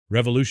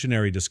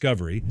Revolutionary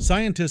discovery,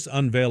 scientists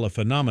unveil a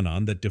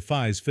phenomenon that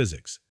defies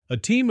physics. A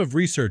team of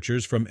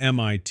researchers from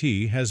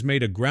MIT has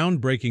made a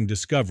groundbreaking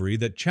discovery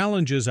that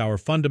challenges our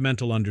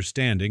fundamental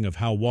understanding of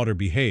how water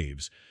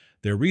behaves.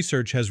 Their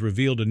research has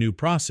revealed a new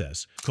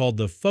process called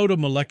the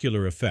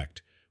photomolecular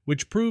effect,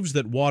 which proves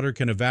that water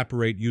can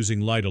evaporate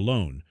using light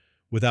alone,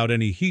 without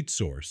any heat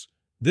source.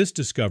 This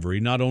discovery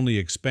not only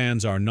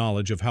expands our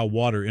knowledge of how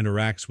water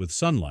interacts with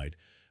sunlight,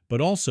 but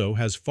also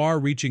has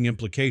far-reaching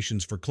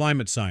implications for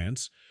climate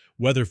science,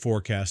 weather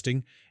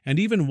forecasting, and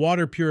even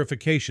water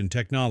purification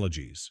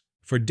technologies.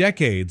 For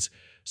decades,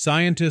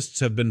 scientists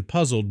have been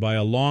puzzled by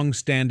a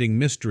long-standing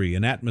mystery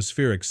in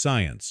atmospheric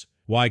science: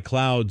 why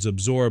clouds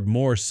absorb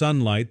more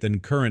sunlight than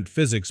current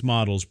physics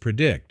models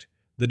predict.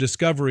 The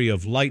discovery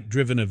of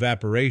light-driven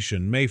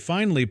evaporation may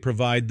finally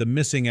provide the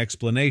missing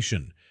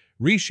explanation,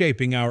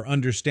 reshaping our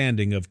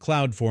understanding of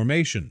cloud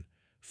formation,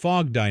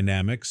 fog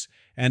dynamics,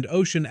 and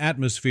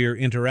ocean-atmosphere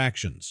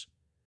interactions.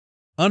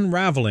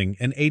 Unraveling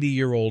an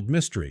 80-year-old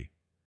mystery.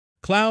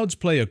 Clouds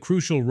play a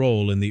crucial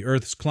role in the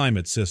Earth's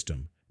climate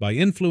system by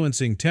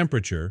influencing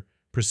temperature,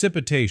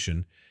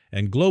 precipitation,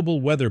 and global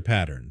weather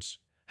patterns.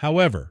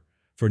 However,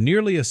 for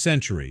nearly a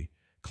century,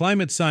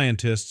 climate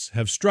scientists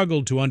have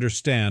struggled to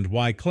understand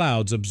why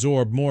clouds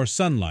absorb more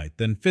sunlight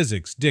than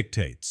physics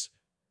dictates.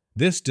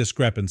 This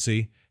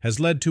discrepancy has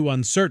led to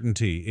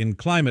uncertainty in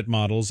climate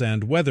models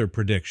and weather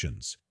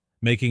predictions,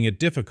 making it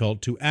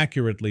difficult to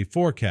accurately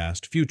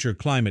forecast future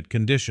climate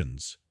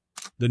conditions.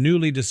 The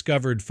newly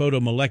discovered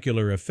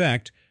photomolecular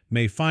effect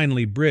may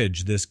finally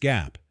bridge this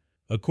gap.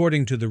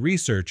 According to the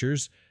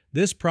researchers,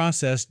 this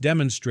process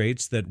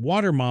demonstrates that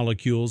water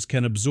molecules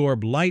can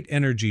absorb light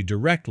energy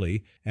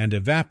directly and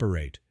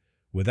evaporate,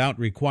 without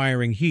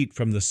requiring heat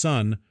from the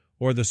sun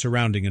or the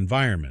surrounding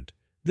environment.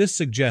 This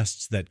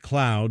suggests that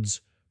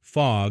clouds,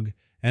 fog,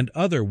 and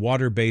other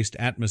water-based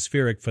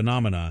atmospheric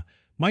phenomena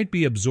might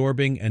be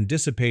absorbing and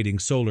dissipating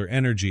solar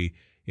energy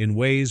in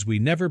ways we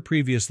never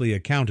previously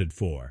accounted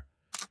for.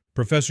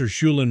 Professor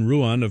Shulin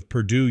Ruan of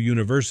Purdue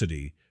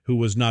University, who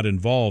was not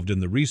involved in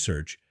the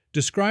research,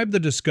 described the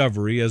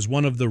discovery as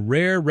one of the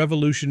rare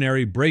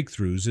revolutionary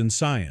breakthroughs in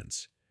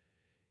science.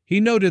 He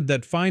noted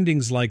that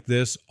findings like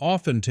this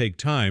often take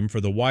time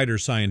for the wider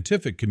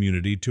scientific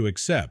community to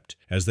accept,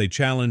 as they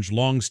challenge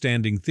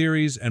long-standing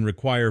theories and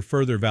require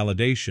further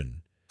validation.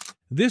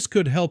 This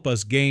could help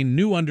us gain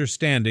new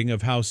understanding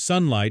of how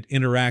sunlight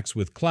interacts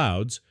with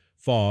clouds,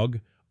 fog,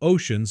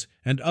 oceans,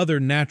 and other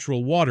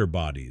natural water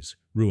bodies,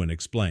 Ruan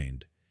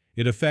explained.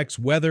 It affects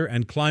weather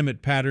and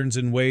climate patterns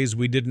in ways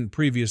we didn't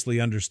previously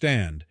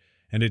understand,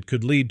 and it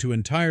could lead to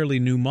entirely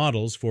new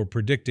models for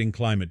predicting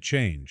climate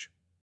change.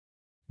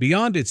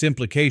 Beyond its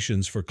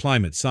implications for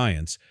climate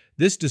science,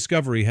 this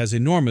discovery has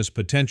enormous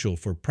potential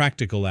for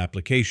practical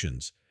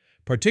applications,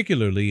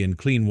 particularly in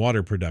clean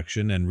water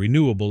production and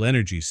renewable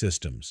energy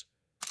systems.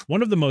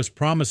 One of the most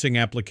promising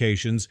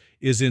applications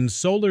is in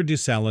solar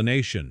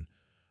desalination,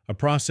 a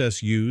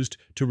process used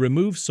to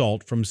remove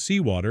salt from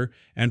seawater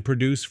and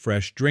produce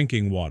fresh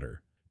drinking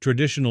water.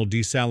 Traditional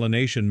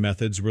desalination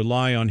methods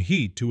rely on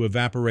heat to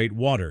evaporate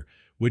water,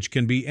 which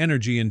can be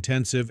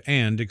energy-intensive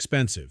and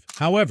expensive.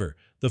 However,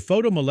 the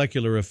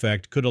photomolecular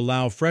effect could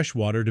allow fresh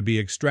water to be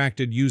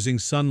extracted using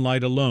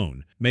sunlight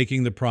alone,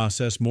 making the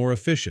process more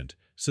efficient,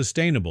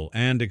 sustainable,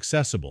 and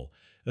accessible,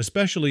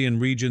 especially in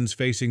regions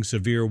facing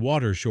severe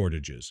water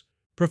shortages.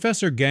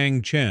 Professor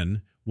Gang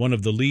Chen, one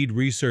of the lead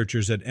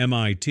researchers at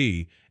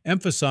MIT,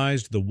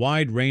 emphasized the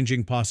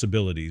wide-ranging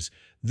possibilities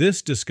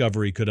this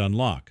discovery could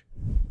unlock.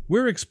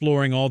 "We're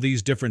exploring all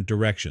these different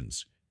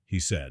directions," he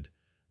said.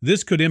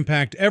 "This could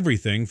impact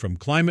everything from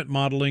climate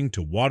modeling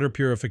to water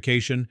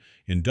purification,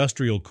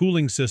 industrial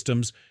cooling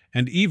systems,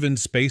 and even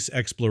space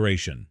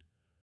exploration."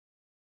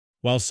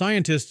 While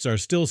scientists are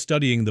still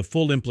studying the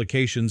full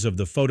implications of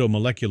the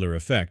photomolecular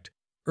effect,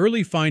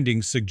 early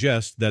findings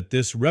suggest that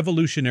this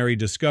revolutionary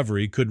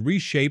discovery could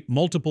reshape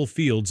multiple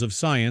fields of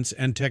science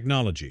and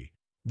technology.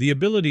 The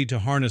ability to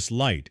harness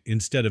light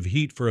instead of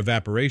heat for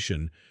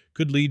evaporation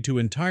could lead to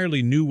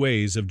entirely new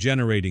ways of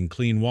generating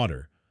clean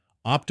water,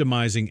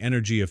 optimizing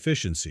energy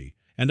efficiency,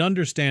 and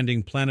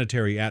understanding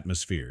planetary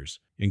atmospheres,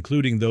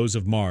 including those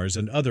of Mars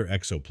and other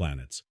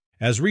exoplanets.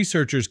 As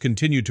researchers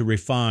continue to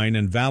refine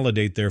and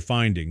validate their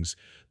findings,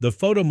 the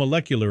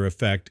photomolecular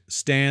effect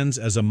stands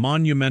as a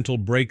monumental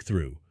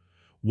breakthrough,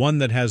 one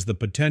that has the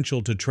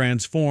potential to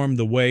transform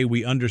the way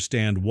we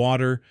understand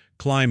water,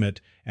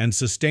 climate, and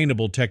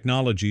sustainable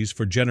technologies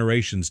for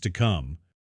generations to come.